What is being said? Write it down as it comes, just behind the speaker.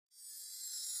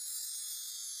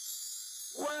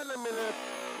Wait a minute.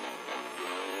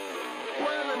 Wait a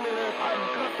minute.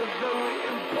 I've got a very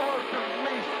important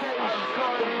message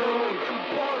for you.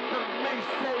 Important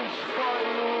message for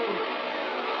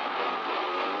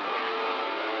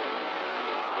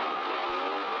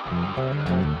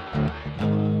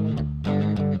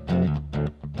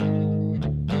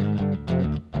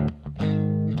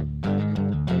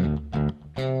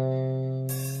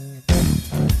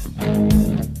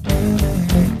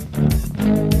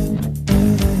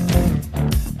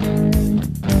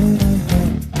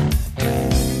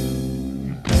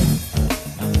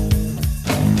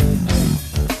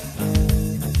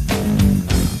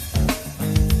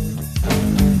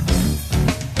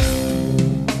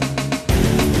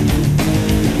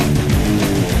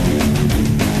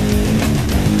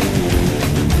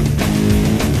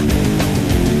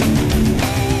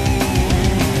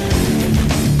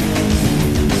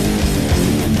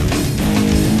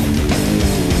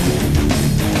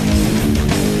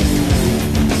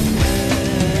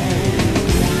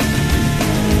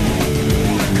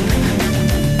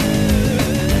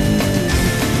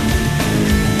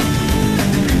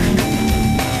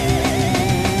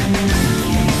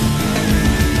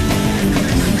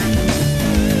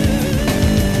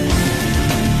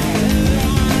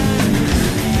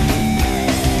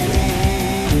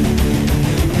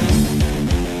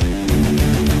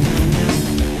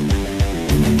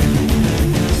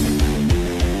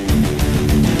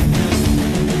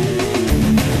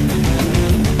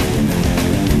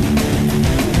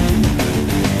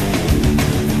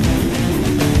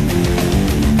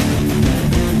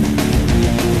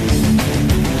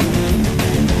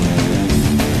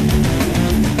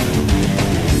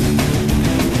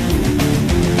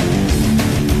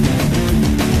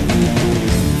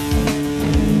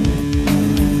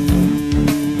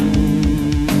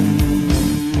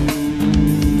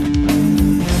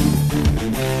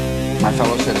my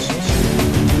fellow citizens,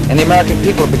 and the American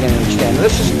people are beginning to understand.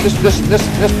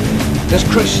 This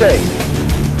crusade,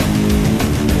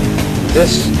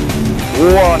 this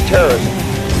war on terrorism,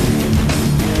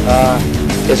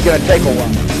 is going to take a while.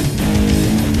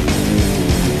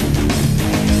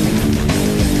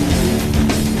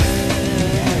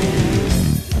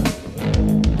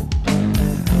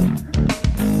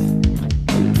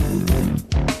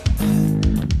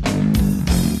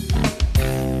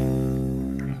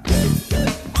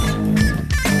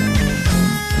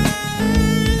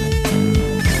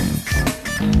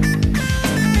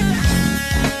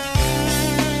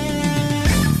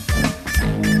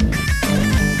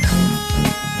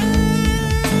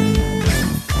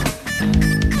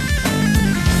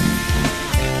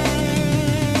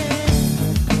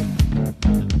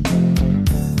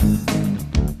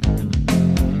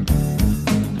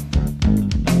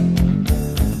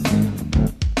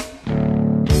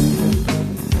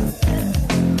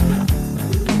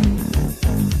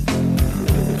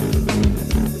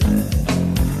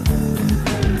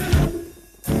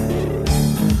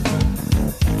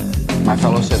 My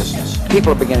fellow citizens,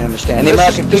 people are beginning to understand. And the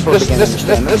American people are beginning to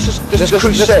understand. This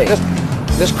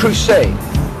crusade,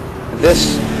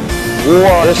 this war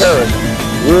on terrorism,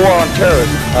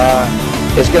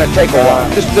 is going to take a while.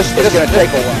 This is going to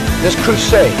take a while. This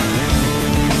crusade,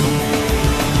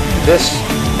 this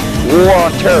war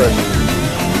on terrorism,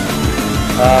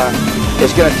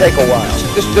 is going to take a while.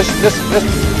 This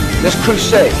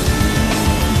crusade,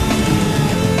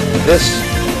 this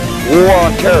war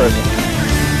on terrorism,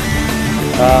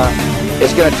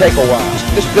 is going to take a while.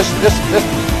 This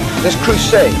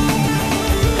crusade,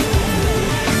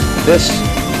 this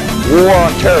war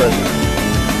on terrorism,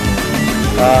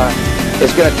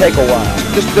 is going to take a while.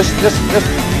 This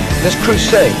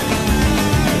crusade,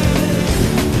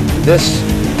 this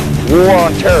war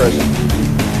on terrorism,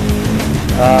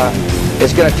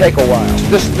 is going to take a while.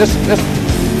 This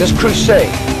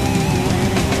crusade,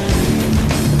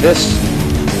 this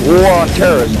war on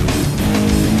terrorism,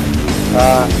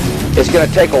 is going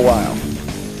to take a while.